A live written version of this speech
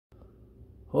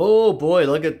Oh boy,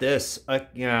 look at this.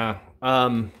 Yeah.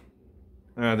 The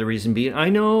reason being, I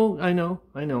know.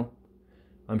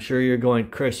 I'm sure you're going,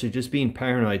 Chris, you're just being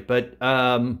paranoid. But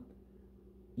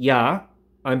yeah,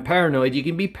 I'm paranoid. You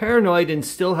can be paranoid and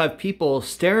still have people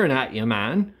staring at you,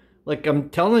 man. Like I'm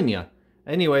telling you.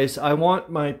 Anyways, I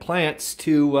want my plants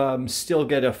to still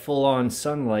get a full-on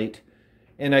sunlight,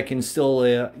 and I can still,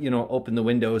 open the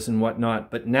windows and whatnot.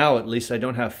 But now at least I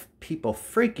don't have people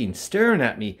freaking staring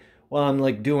at me while I'm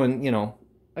like doing,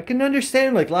 I can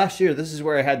understand like last year, this is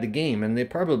where I had the game, and they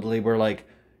probably were like,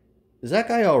 is that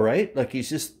guy all right? Like he's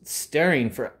just staring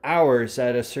for hours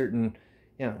at a certain,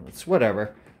 it's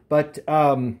whatever. But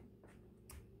now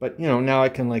I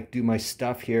can like do my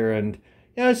stuff here, and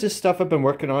it's just stuff I've been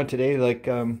working on today. Like,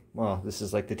 well, this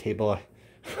is like the table.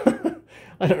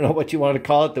 I don't know what you want to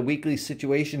call it, the weekly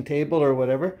situation table or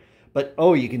whatever. But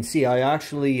oh, you can see I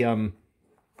actually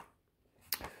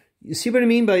you see what I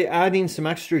mean by adding some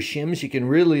extra shims? You can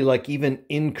really like even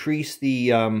increase the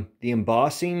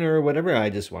embossing or whatever. I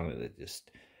just wanted to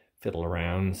just fiddle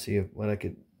around and see what I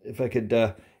could, if I could,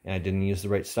 I didn't use the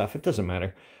right stuff. It doesn't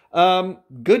matter.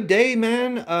 Good day,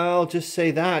 man. I'll just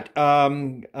say that.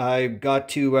 I got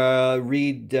to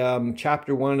read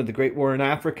chapter 1 of The Great War in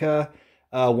Africa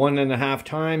 1.5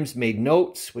 times, made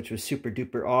notes, which was super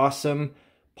duper awesome.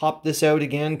 Pop this out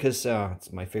again because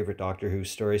it's my favorite Doctor Who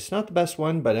story. It's not the best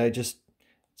one, but I just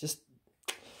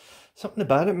something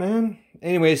about it, man.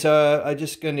 Anyways, I'm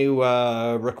just going to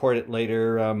record it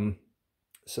later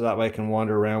so that way I can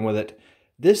wander around with it.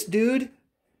 This dude,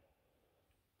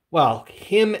 well,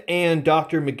 him and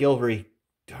Dr. McGilvery,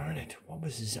 darn it, what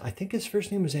was his, I think his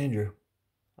first name was Andrew.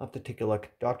 I'll have to take a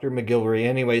look. Dr. McGilvery.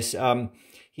 Anyways,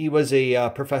 he was a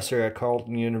professor at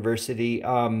Carleton University.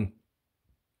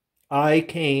 I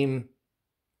came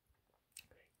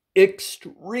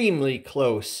extremely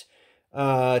close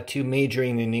to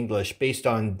majoring in English based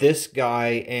on this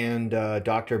guy and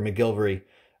Dr. McGilvery.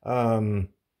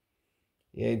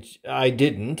 I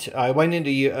didn't. I went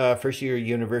into first year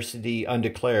university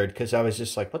undeclared because I was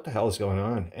just like, what the hell is going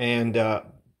on? And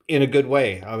in a good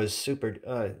way. I was super,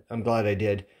 I'm glad I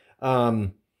did.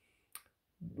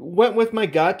 Went with my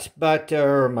gut, but,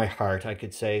 or my heart, I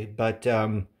could say, but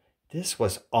this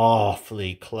was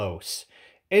awfully close.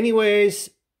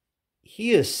 Anyways,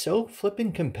 he is so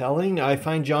flippin' compelling. I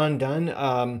find John Donne.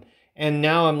 And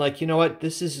now I'm like, you know what?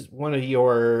 This is one of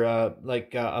your,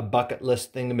 like a bucket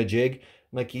list thingamajig. I'm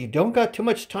like, you don't got too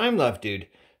much time left, dude.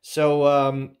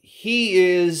 So he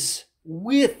is,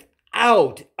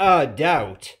 without a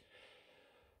doubt,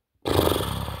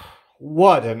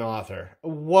 what an author.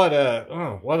 What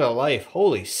a life.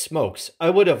 Holy smokes. I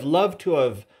would have loved to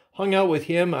have hung out with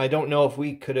him. I don't know if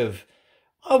we could have,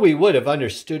 we would have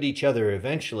understood each other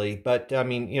eventually, but I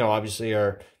mean, obviously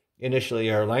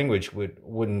initially our language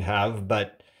wouldn't have,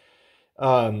 but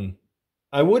I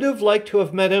would have liked to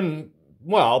have met him,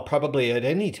 well, probably at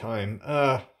any time.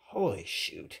 Holy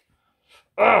shoot.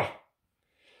 Yeah.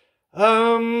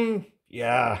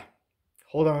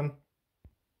 Hold on.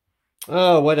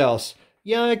 What else?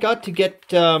 Yeah, I got to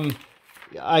get,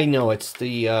 I know it's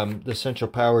the Central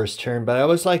Powers turn, but I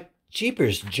was like,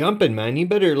 jeepers jumping, man. You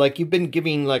better, like, you've been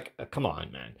giving, like, come on,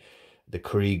 man. The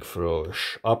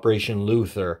Kriegfrosch, Operation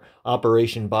Luther,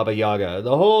 Operation Baba Yaga,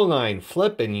 the whole 9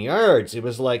 flipping yards. It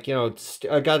was like,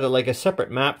 I got like a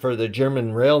separate map for the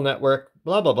German rail network,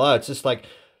 blah, blah, blah. It's just like,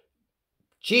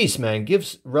 geez, man,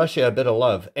 gives Russia a bit of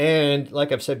love. And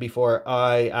like I've said before,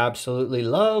 I absolutely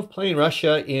love playing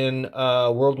Russia in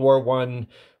World War I.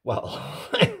 Well,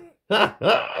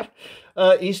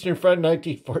 Eastern Front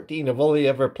 1914. I've only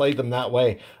ever played them that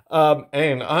way.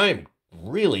 And I'm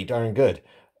really darn good,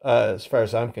 as far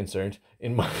as I'm concerned,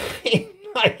 in my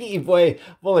naive way.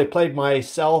 I've only played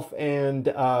myself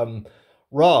and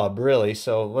Rob, really,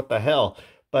 so what the hell.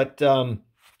 But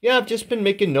yeah, I've just been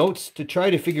making notes to try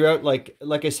to figure out, like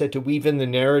I said, to weave in the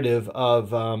narrative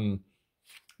of,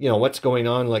 what's going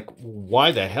on, like,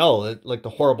 why the hell, like, the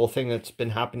horrible thing that's been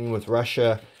happening with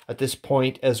Russia at this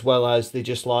point, as well as they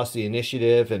just lost the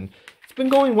initiative, and it's been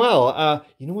going well.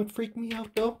 You know what freaked me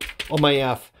out, though? Oh, my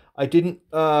F.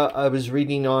 I was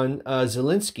reading on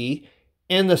Zelensky,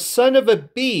 and the son of a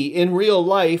bee in real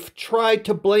life tried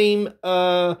to blame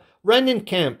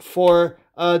Rennenkamp for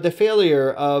the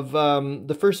failure of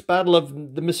the first battle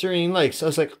of the Masurian Lakes. I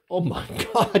was like, oh my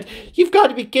God, you've got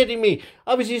to be kidding me.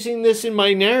 I was using this in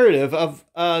my narrative of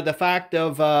the fact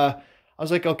of, I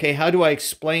was like, okay, how do I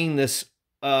explain this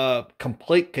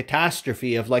complete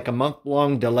catastrophe of like a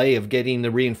month-long delay of getting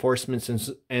the reinforcements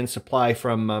and supply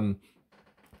from,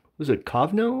 was it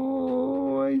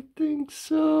Kovno? I think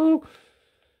so.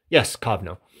 Yes,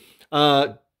 Kovno.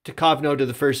 to Kovno to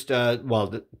the first,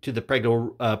 to the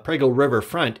Prego River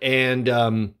front. And,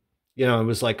 you know, it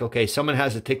was like, okay, someone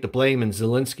has to take the blame. And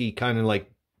Zelensky kind of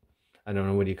like, I don't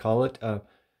know, what do you call it?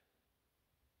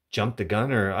 Jumped the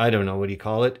gun, or I don't know, what do you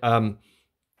call it? And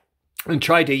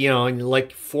tried to, you know,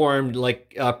 like formed,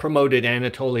 like promoted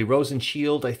Anatoly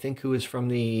Rosenshield, I think, who is from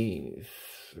the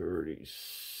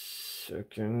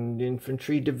 32nd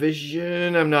Infantry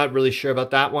Division. I'm not really sure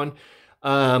about that one.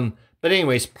 But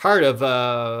anyways, part of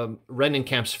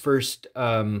Rennenkampf's first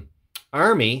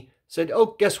army said,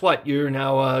 oh, guess what? You're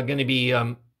now going to be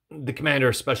the commander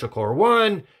of Special Corps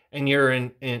 1, and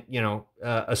you're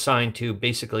assigned to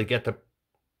basically get the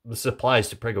supplies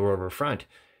to Prego River Front,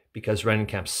 because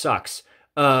Rennenkampf sucks.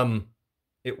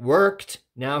 It worked.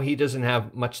 Now he doesn't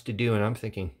have much to do, and I'm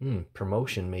thinking,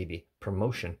 promotion, maybe.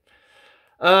 Promotion.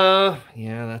 Yeah,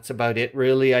 that's about it,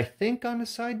 really. I think on a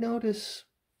side note is...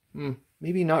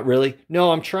 maybe not really.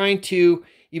 No, I'm trying to,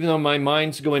 even though my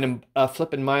mind's going a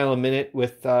flipping mile a minute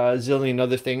with a zillion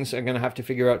other things, I'm going to have to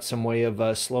figure out some way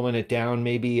of slowing it down.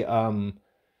 Maybe I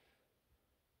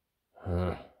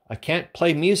can't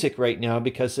play music right now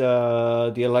because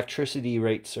the electricity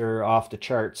rates are off the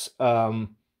charts.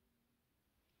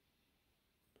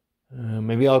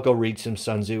 Maybe I'll go read some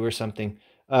Sun Tzu or something.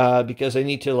 Because I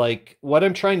need to, like, what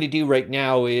I'm trying to do right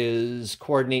now is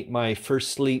coordinate my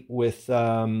first sleep with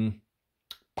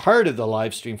part of the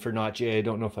live stream for Not J. I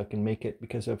don't know if I can make it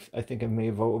because I think I may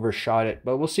have overshot it,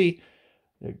 but we'll see.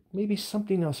 There may be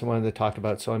something else I wanted to talk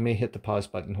about, so I may hit the pause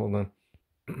button. Hold on.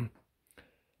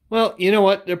 Well, you know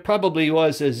what? There probably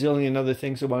was a zillion other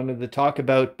things I wanted to talk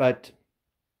about, but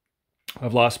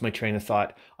I've lost my train of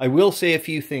thought. I will say a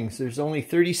few things. There's only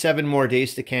 37 more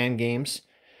days to Can Games.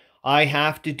 I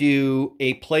have to do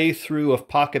a playthrough of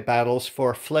Pocket Battles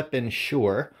for flippin'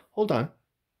 sure. Hold on.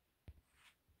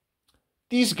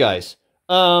 These guys.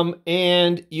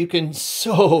 And you can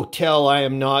so tell I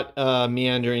am not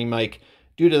Meandering Mike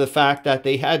due to the fact that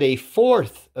they had a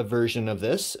fourth version of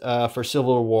this for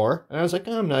Civil War. And I was like,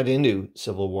 I'm not into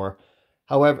Civil War.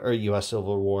 However, or U.S.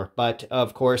 Civil War. But,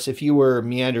 of course, if you were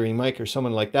Meandering Mike or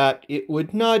someone like that, it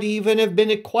would not even have been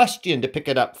a question to pick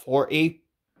it up for a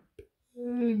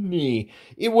penny.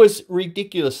 It was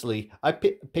ridiculously. I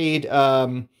paid,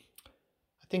 I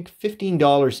think,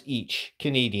 $15 each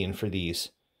Canadian for these.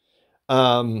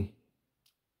 Now,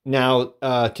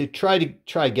 to try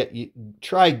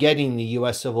getting the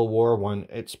U.S. Civil War one,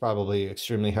 it's probably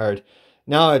extremely hard.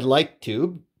 Now, I'd like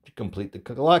to complete the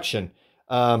collection.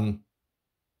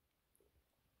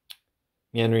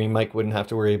 Meandering Mike wouldn't have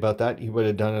to worry about that. He would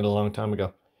have done it a long time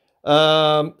ago.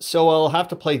 So I'll have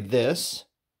to play this.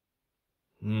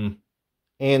 And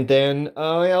then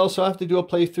I also have to do a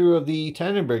playthrough of the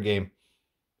Tannenberg game.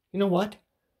 You know what?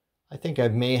 I think I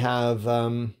may have...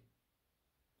 I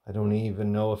don't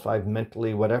even know if I've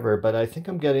mentally whatever, but I think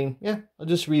I'm getting... Yeah, I'll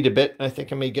just read a bit. I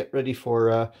think I may get ready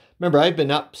for... remember, I've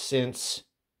been up since...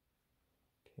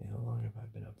 Okay, how long have I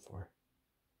been up for?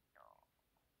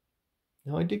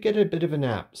 No, I did get a bit of a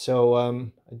nap. So,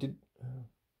 I did...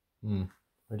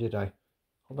 or did I?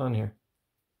 Hold on here.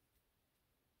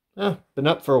 Been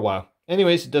up for a while.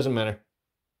 Anyways, it doesn't matter.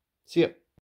 See ya.